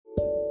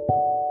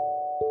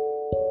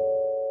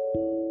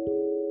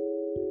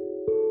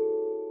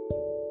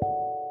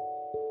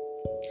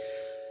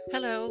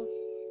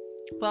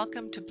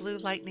Welcome to Blue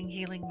Lightning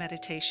Healing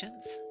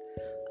Meditations.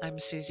 I'm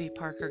Susie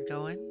Parker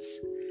Goins,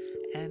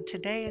 and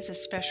today is a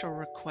special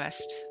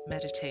request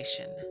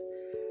meditation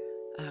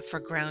for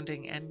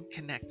grounding and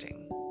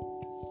connecting.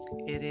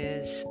 It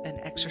is an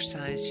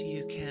exercise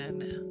you can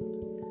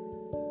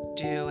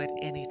do at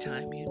any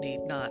time. You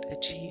need not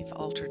achieve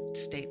altered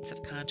states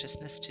of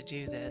consciousness to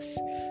do this.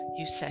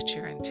 You set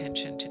your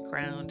intention to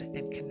ground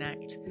and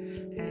connect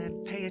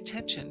and pay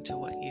attention to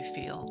what you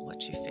feel,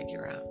 what you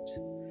figure out.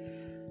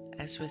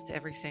 As with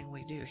everything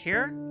we do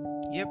here,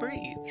 you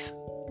breathe.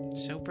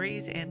 So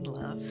breathe in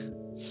love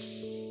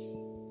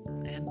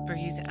and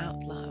breathe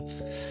out love.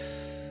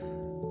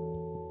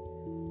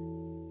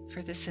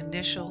 For this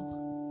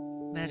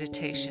initial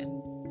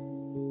meditation,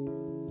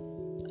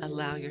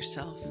 allow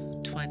yourself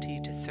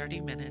 20 to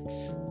 30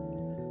 minutes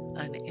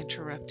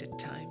uninterrupted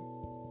time.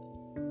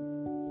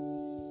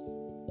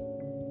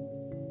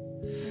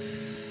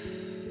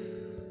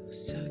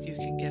 So you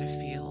can get a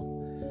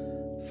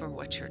feel for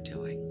what you're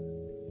doing.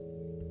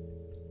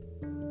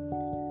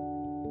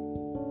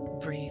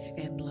 Breathe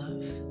in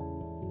love.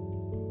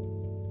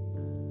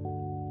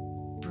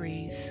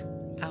 Breathe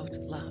out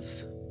love.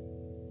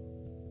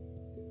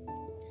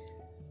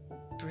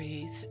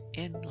 Breathe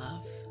in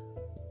love.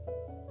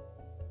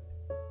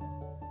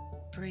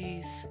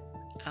 Breathe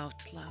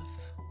out love.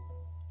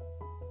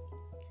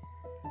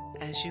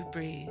 As you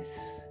breathe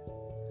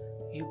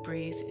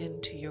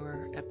into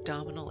your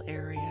abdominal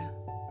area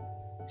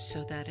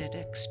so that it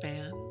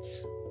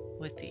expands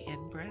with the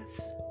in-breath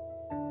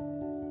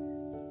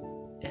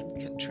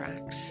and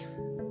contracts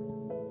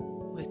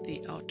with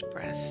the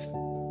out-breath.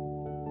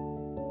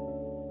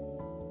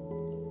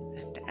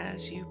 And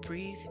as you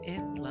breathe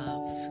in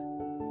love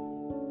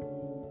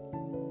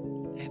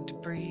and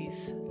breathe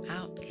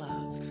out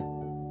love,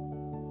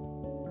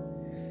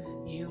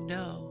 you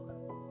know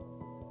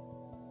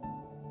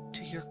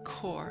to your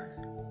core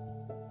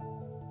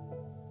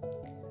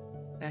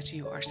that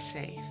you are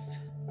safe,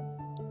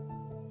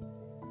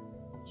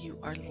 you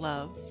are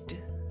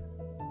loved,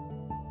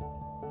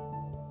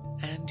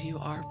 and you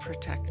are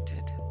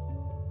protected.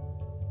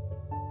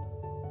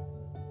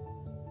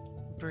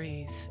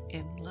 Breathe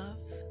in love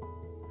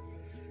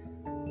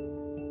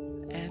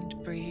and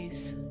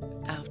breathe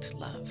out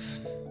love.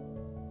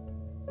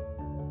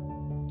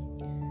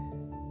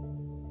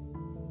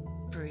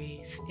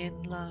 Breathe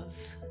in love.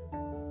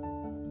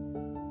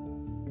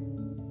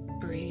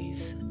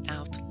 Breathe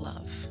out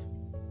love.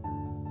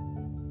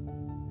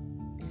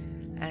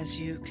 As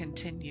you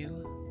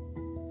continue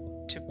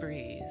to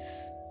breathe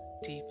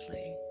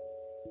deeply,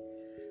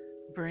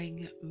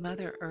 bring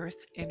Mother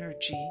Earth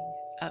energy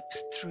up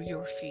through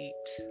your feet.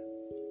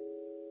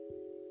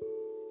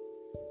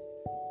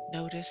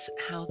 Notice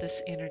how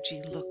this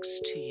energy looks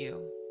to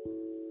you,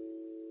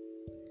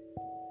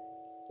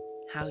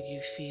 how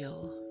you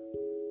feel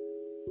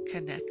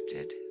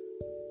connected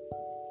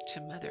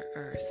to Mother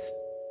Earth.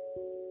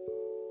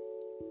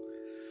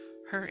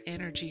 Her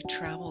energy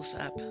travels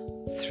up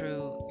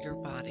through your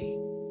body,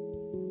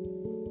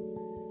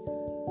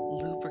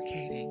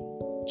 lubricating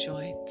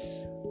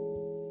joints,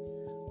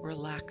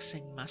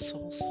 relaxing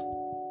muscles,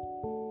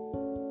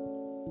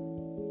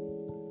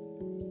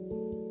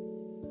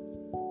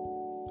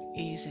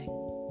 easing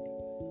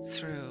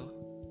through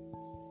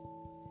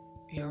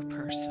your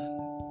person.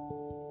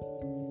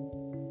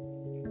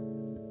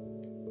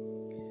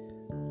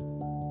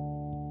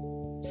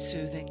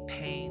 Soothing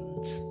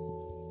pains,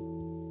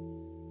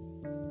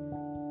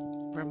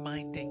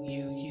 reminding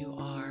you you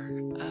are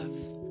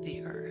of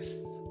the earth.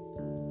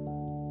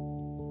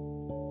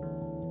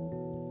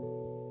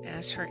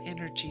 As her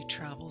energy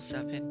travels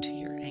up into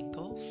your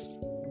ankles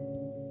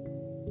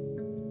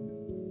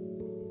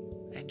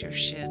and your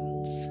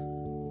shins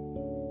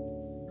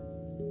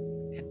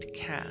and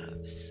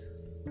calves,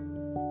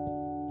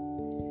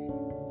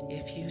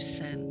 if you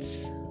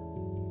sense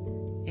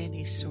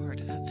any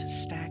sort of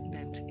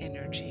stagnant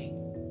energy,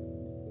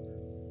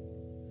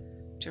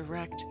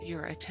 direct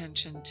your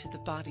attention to the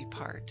body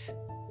part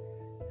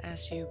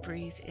as you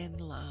breathe in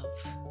love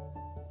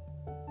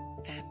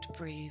and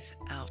breathe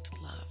out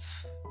love.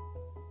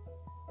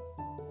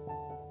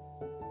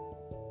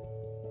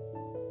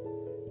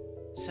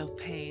 So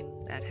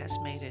pain that has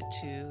made it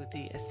to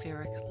the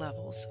etheric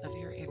levels of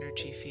your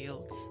energy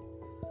fields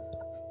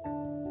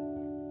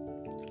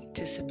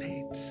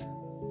dissipates.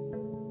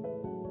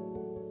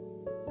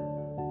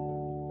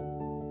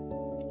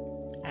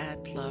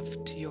 Add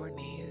love to your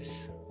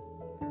knees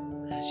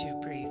as you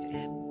breathe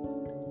in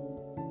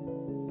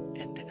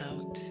and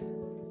out,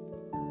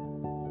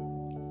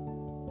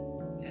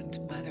 and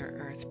Mother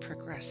Earth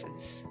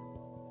progresses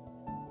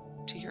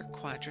to your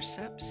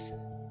quadriceps,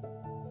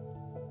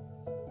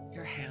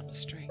 your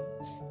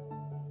hamstrings,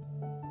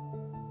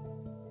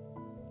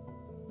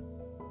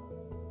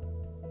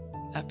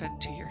 up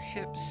into your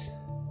hips,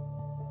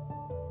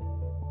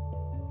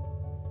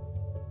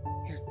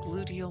 your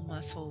gluteal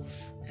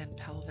muscles and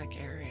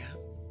pelvic area.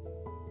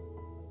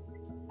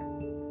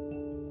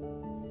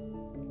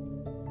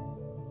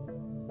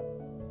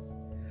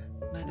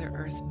 Mother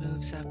Earth Earth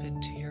moves up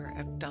into your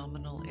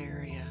abdominal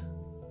area,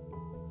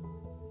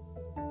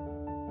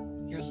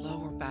 your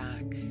lower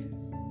back,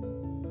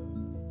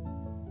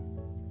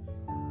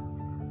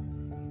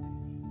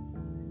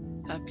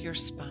 up your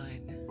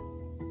spine,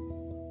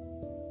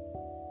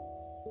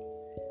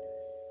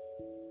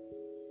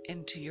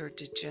 into your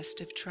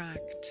digestive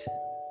tract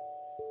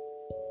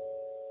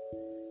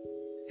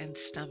and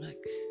stomach,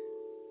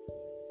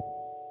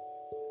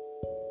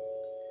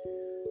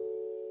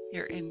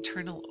 your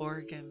internal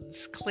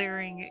organs,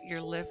 clearing your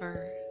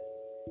liver,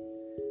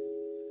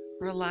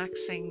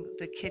 relaxing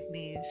the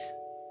kidneys,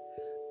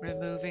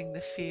 removing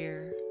the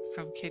fear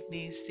from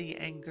kidneys, the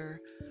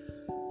anger,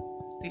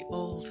 the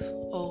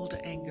old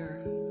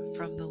anger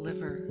from the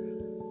liver,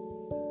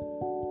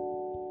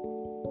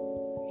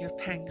 your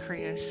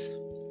pancreas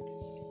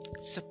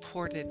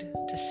supported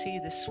to see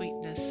the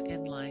sweetness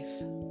in life.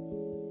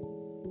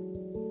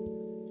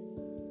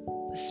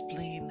 The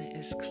spleen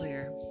is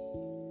clear.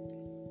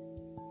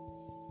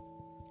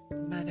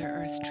 Mother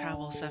Earth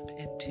travels up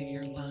into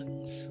your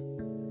lungs,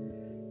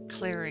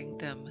 clearing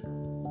them,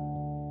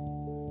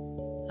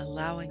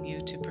 allowing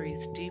you to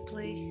breathe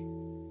deeply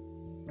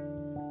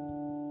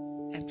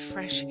and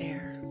fresh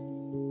air.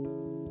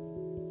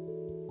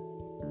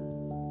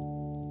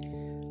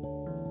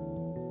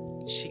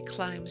 She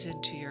climbs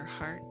into your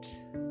heart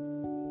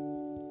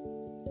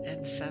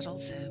and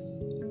settles in,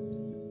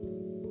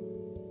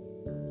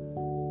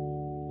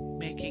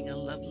 making a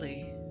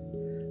lovely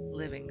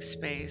living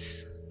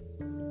space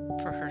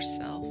for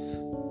herself.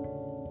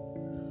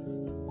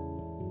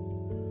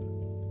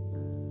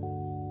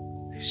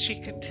 She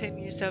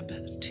continues up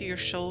to your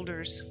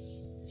shoulders,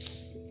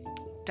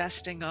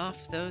 dusting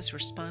off those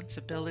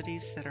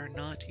responsibilities that are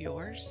not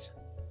yours,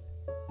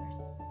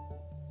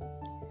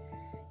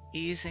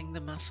 easing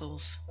the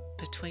muscles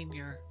between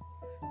your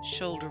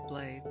shoulder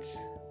blades.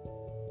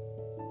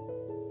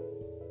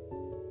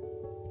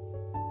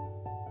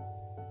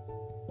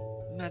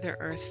 Mother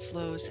Earth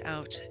flows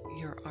out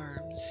your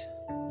arms.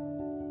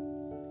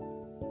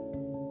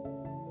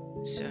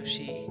 So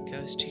she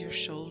goes to your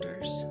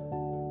shoulders,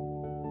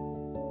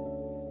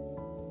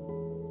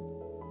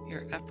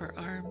 your upper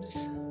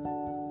arms,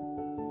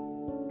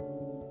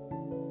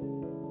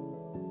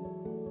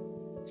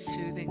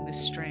 soothing the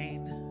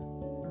strain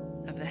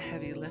of the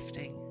heavy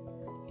lifting,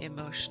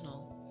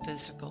 emotional,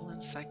 physical,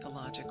 and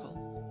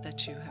psychological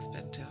that you have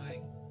been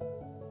doing.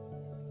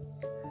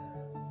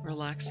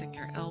 Relaxing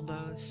your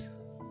elbows,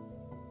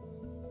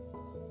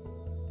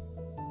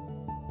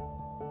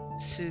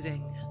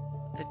 soothing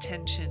the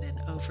tension and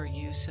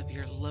overuse of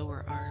your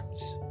lower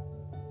arms.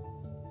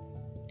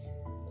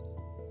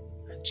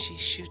 And she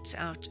shoots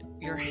out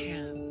your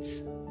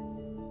hands,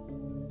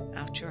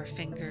 out your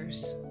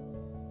fingers,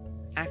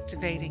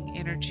 activating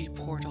energy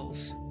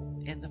portals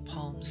in the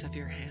palms of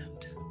your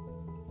hand.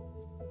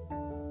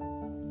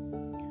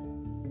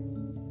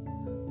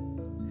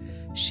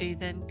 She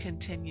then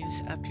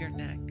continues up your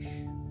neck,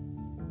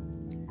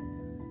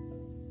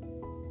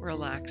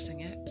 relaxing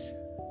it,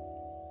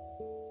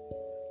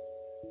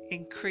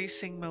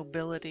 increasing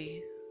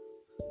mobility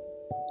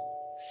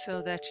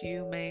so that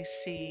you may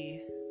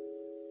see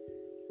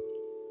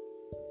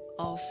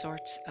all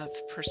sorts of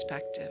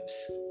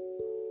perspectives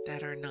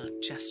that are not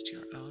just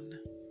your own.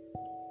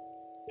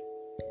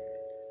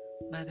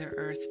 Mother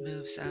Earth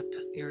moves up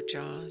your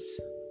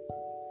jaws,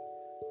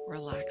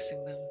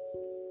 relaxing them,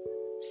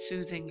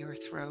 soothing your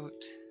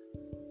throat,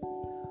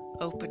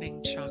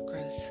 opening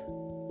chakras,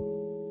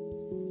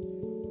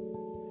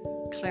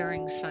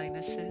 clearing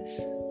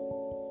sinuses,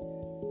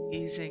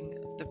 easing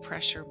the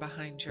pressure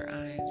behind your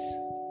eyes,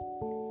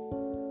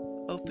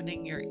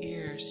 opening your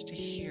ears to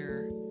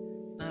hear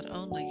not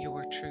only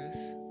your truth,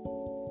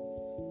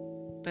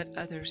 but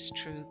others'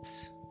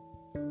 truths.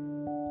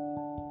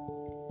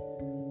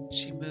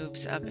 She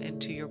moves up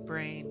into your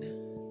brain,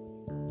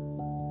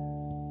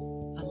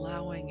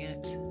 allowing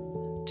it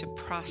to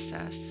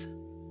process.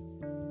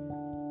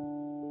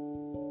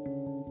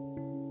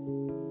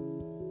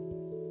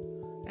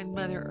 And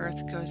Mother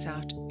Earth goes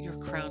out your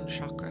crown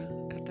chakra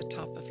at the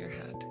top of your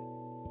head.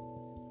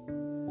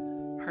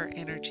 Her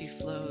energy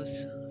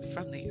flows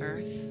from the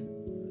earth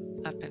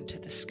up into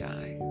the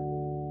sky.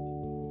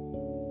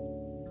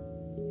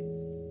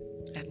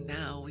 And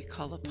now we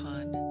call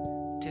upon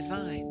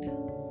Divine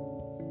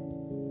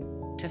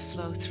to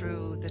flow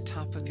through the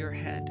top of your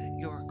head,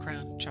 your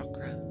crown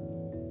chakra.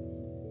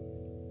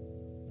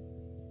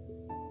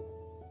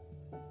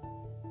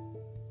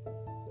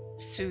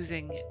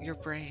 Soothing your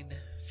brain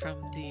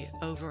from the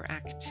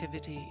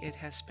overactivity it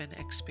has been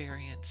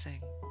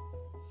experiencing.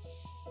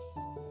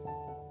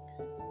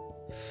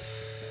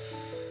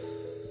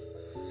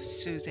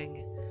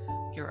 Soothing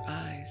your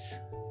eyes,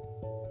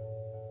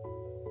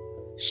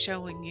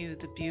 showing you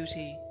the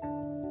beauty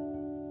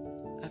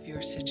of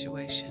your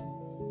situation,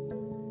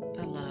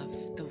 the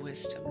love, the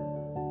wisdom.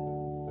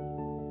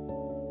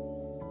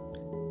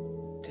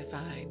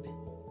 Divine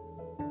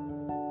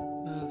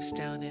moves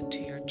down into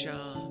your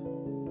jaw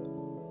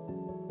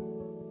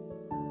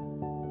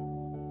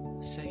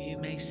so you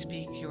may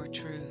speak your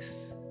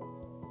truth,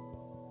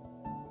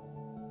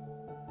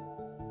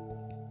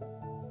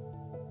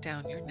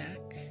 down your neck,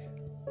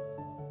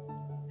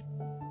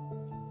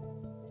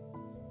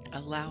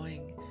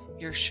 allowing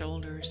your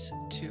shoulders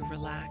to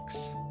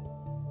relax.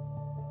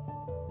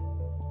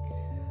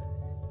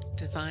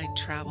 Divine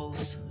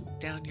travels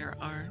down your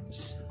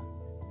arms,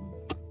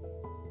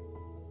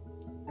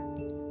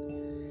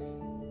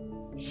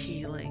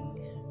 healing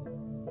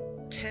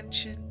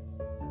tension,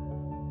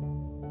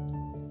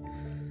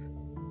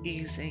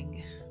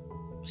 easing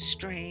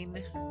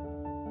strain,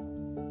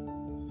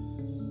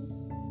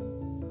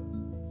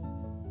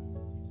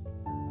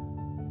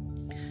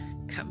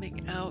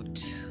 coming out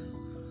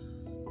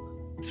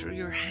through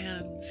your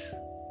hands.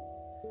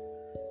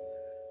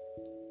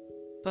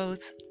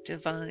 Both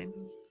Divine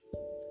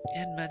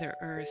and Mother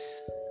Earth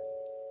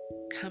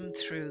come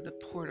through the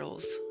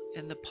portals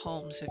in the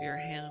palms of your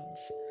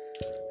hands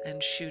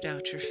and shoot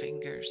out your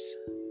fingers,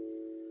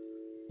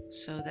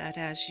 so that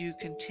as you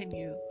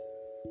continue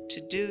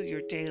to do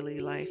your daily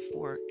life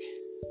work,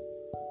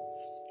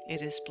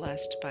 it is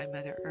blessed by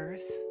Mother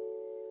Earth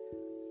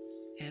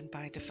and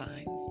by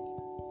Divine.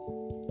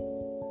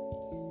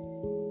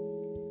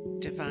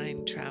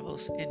 Divine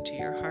travels into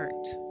your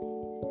heart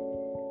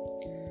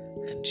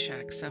and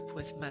shacks up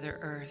with Mother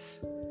Earth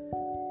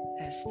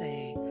as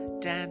they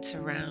dance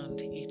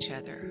around each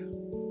other,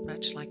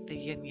 much like the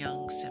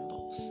yin-yang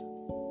symbols.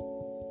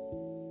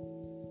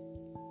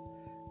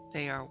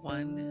 They are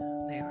one,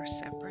 they are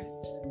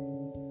separate,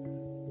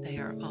 they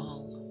are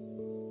all.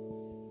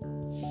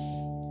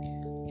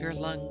 Your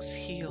lungs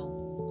heal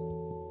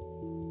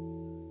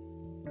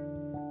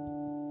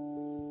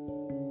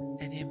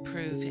and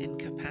improve in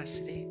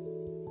capacity.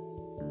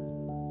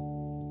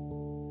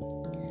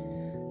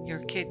 Your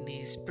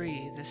kidneys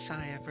breathe a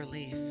sigh of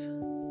relief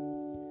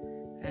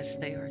as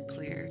they are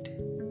cleared.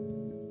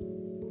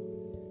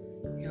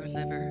 Your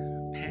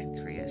liver,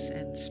 pancreas,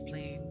 and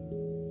spleen,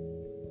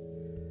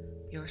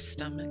 your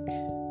stomach,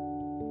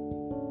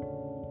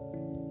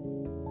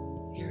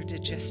 your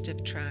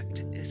digestive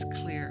tract is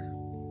clear.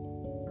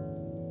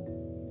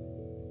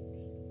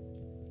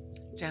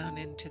 Down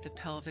into the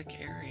pelvic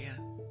area,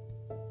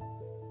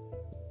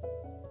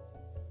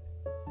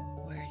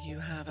 where you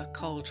have a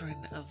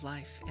cauldron of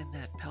life in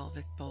that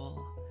pelvic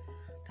bowl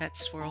that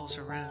swirls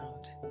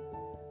around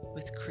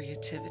with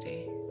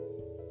creativity.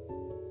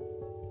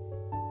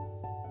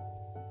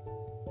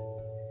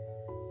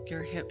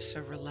 Your hips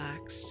are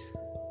relaxed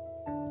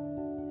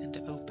and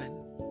open.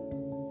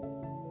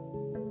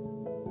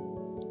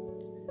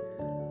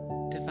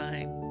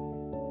 Divine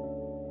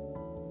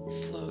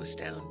flows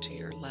down to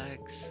your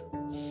legs,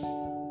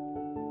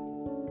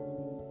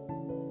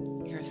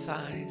 your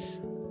thighs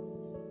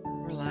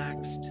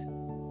relaxed,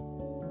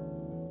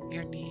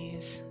 your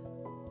knees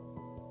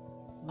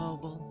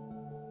mobile,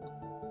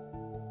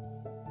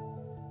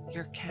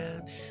 your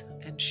calves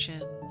and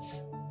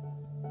shins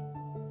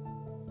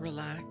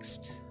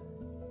relaxed,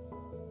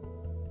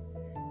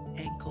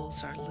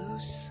 ankles are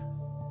loose,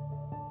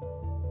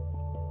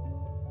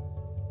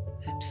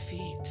 and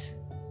feet.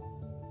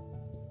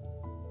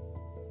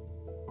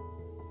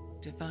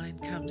 Divine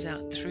comes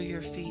out through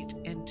your feet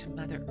into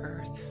Mother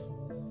Earth.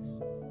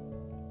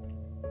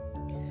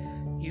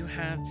 You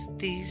have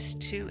these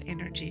two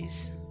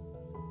energies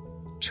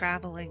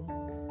traveling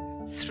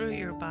through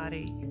your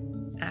body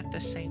at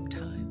the same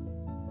time.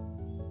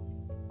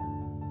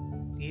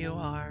 You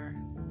are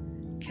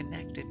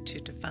connected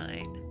to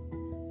Divine,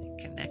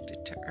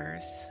 connected to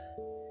Earth.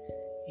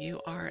 You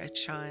are a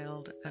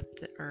child of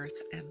the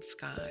earth and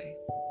sky.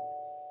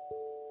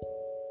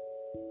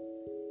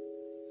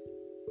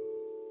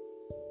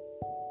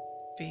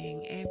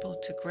 Being able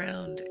to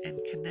ground and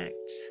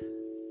connect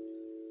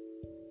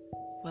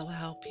will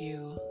help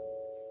you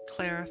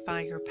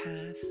clarify your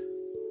path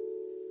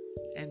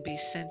and be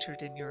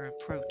centered in your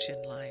approach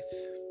in life.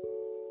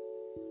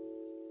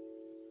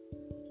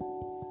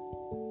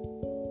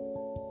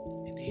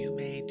 And you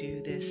may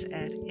do this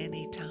at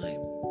any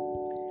time.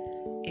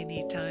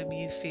 Anytime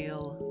you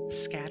feel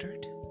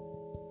scattered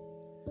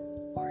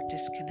or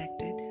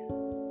disconnected,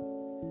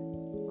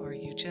 or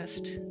you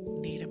just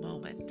need a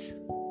moment.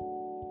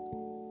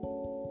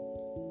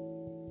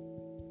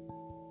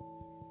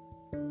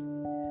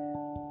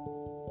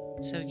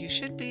 So you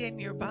should be in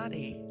your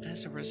body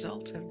as a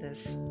result of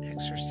this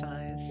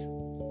exercise.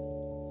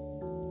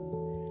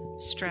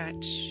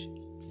 Stretch,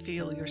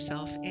 feel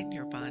yourself in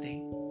your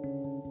body.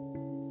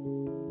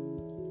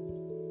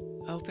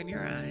 Open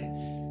your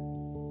eyes.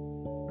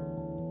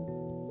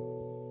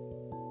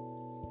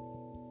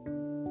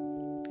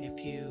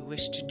 If you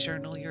wish to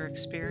journal your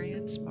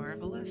experience,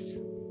 marvelous.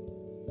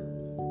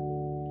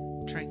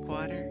 Drink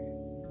water.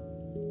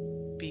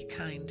 Be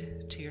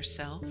kind to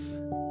yourself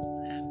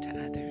and to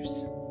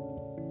others.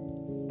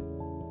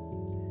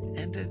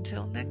 And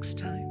until next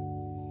time,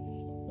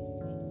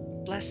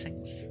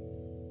 blessings.